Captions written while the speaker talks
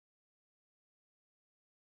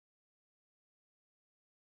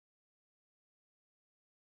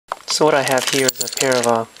So what I have here is a pair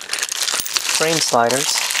of frame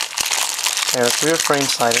sliders. They're rear frame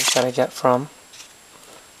sliders that I get from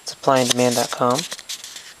supplyandDemand.com.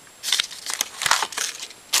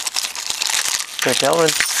 They're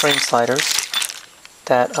Delrin frame sliders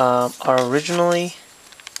that are originally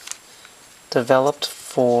developed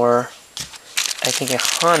for, I think, a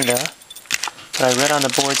Honda, but I read on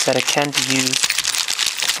the boards that it can be used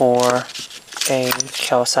for a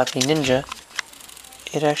Kawasaki Ninja.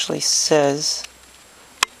 It actually says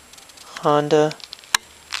Honda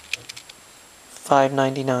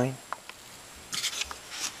 599.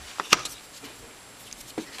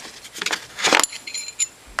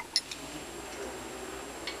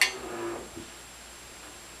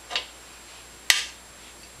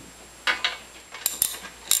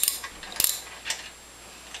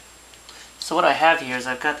 So what I have here is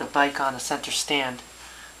I've got the bike on a center stand,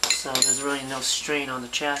 so there's really no strain on the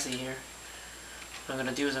chassis here. What I'm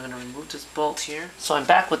going to do is I'm going to remove this bolt here. So I'm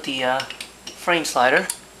back with the frame slider,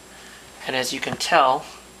 and as you can tell,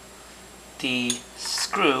 the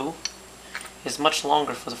screw is much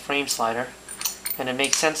longer for the frame slider, and it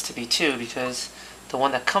makes sense to be too, because the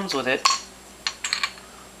one that comes with it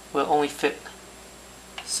will only fit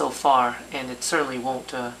so far, and it certainly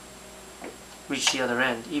won't reach the other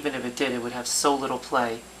end. Even if it did, it would have so little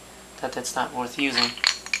play that that's not worth using.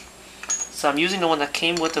 So I'm using the one that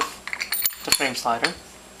came with the frame slider,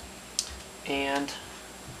 and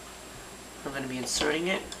I'm going to be inserting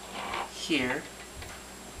it here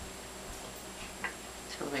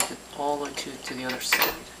to make it all the way to the other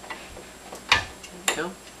side. There we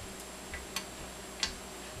go.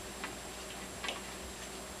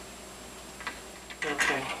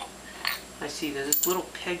 Okay, I see there's this little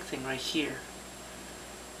peg thing right here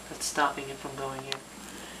that's stopping it from going in.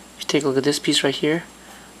 If you take a look at this piece right here,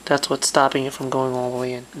 that's what's stopping it from going all the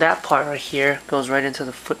way in. That part right here goes right into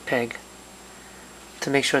the foot peg to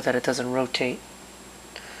make sure that it doesn't rotate.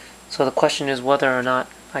 So the question is whether or not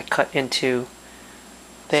I cut into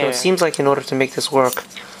there. So it seems like in order to make this work,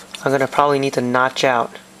 I'm going to probably need to notch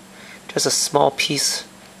out just a small piece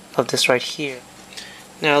of this right here.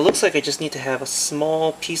 Now it looks like I just need to have a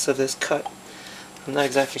small piece of this cut. I'm not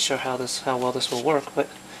exactly sure how well this will work, but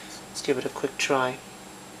let's give it a quick try.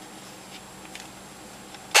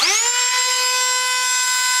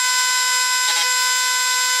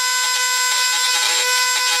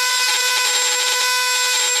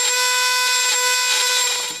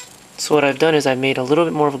 So what I've done is I've made a little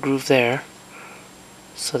bit more of a groove there,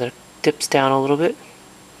 so that it dips down a little bit,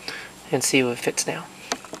 and see if it fits now.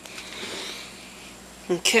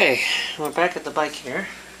 Okay, we're back at the bike here,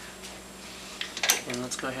 and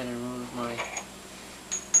let's go ahead and remove my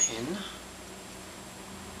pin.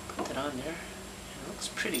 Put that on there. It looks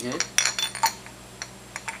pretty good.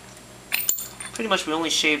 Pretty much we only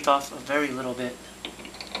shaved off a very little bit,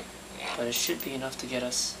 but it should be enough to get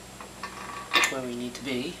us where we need to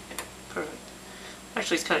be. Perfect.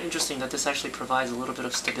 Actually, it's kind of interesting that this actually provides a little bit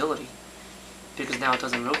of stability, because now it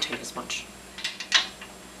doesn't rotate as much.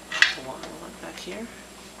 The one back here.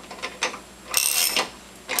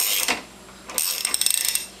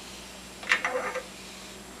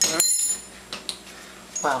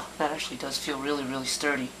 Wow, that actually does feel really, really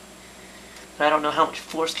sturdy. But I don't know how much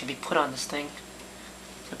force can be put on this thing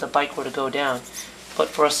if the bike were to go down. But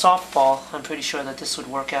for a softball, I'm pretty sure that this would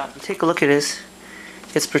work out. Take a look at this.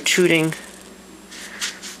 It's protruding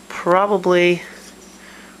probably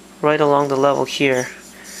right along the level here.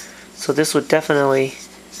 So this would definitely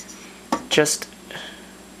just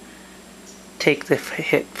take the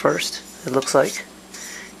hit first, it looks like,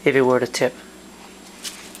 if it were to tip.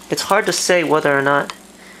 It's hard to say whether or not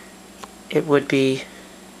it would be,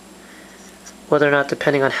 whether or not,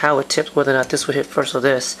 depending on how it tips, whether or not this would hit first or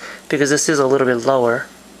this, because this is a little bit lower.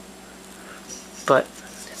 But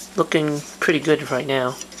it's looking pretty good right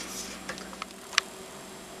now.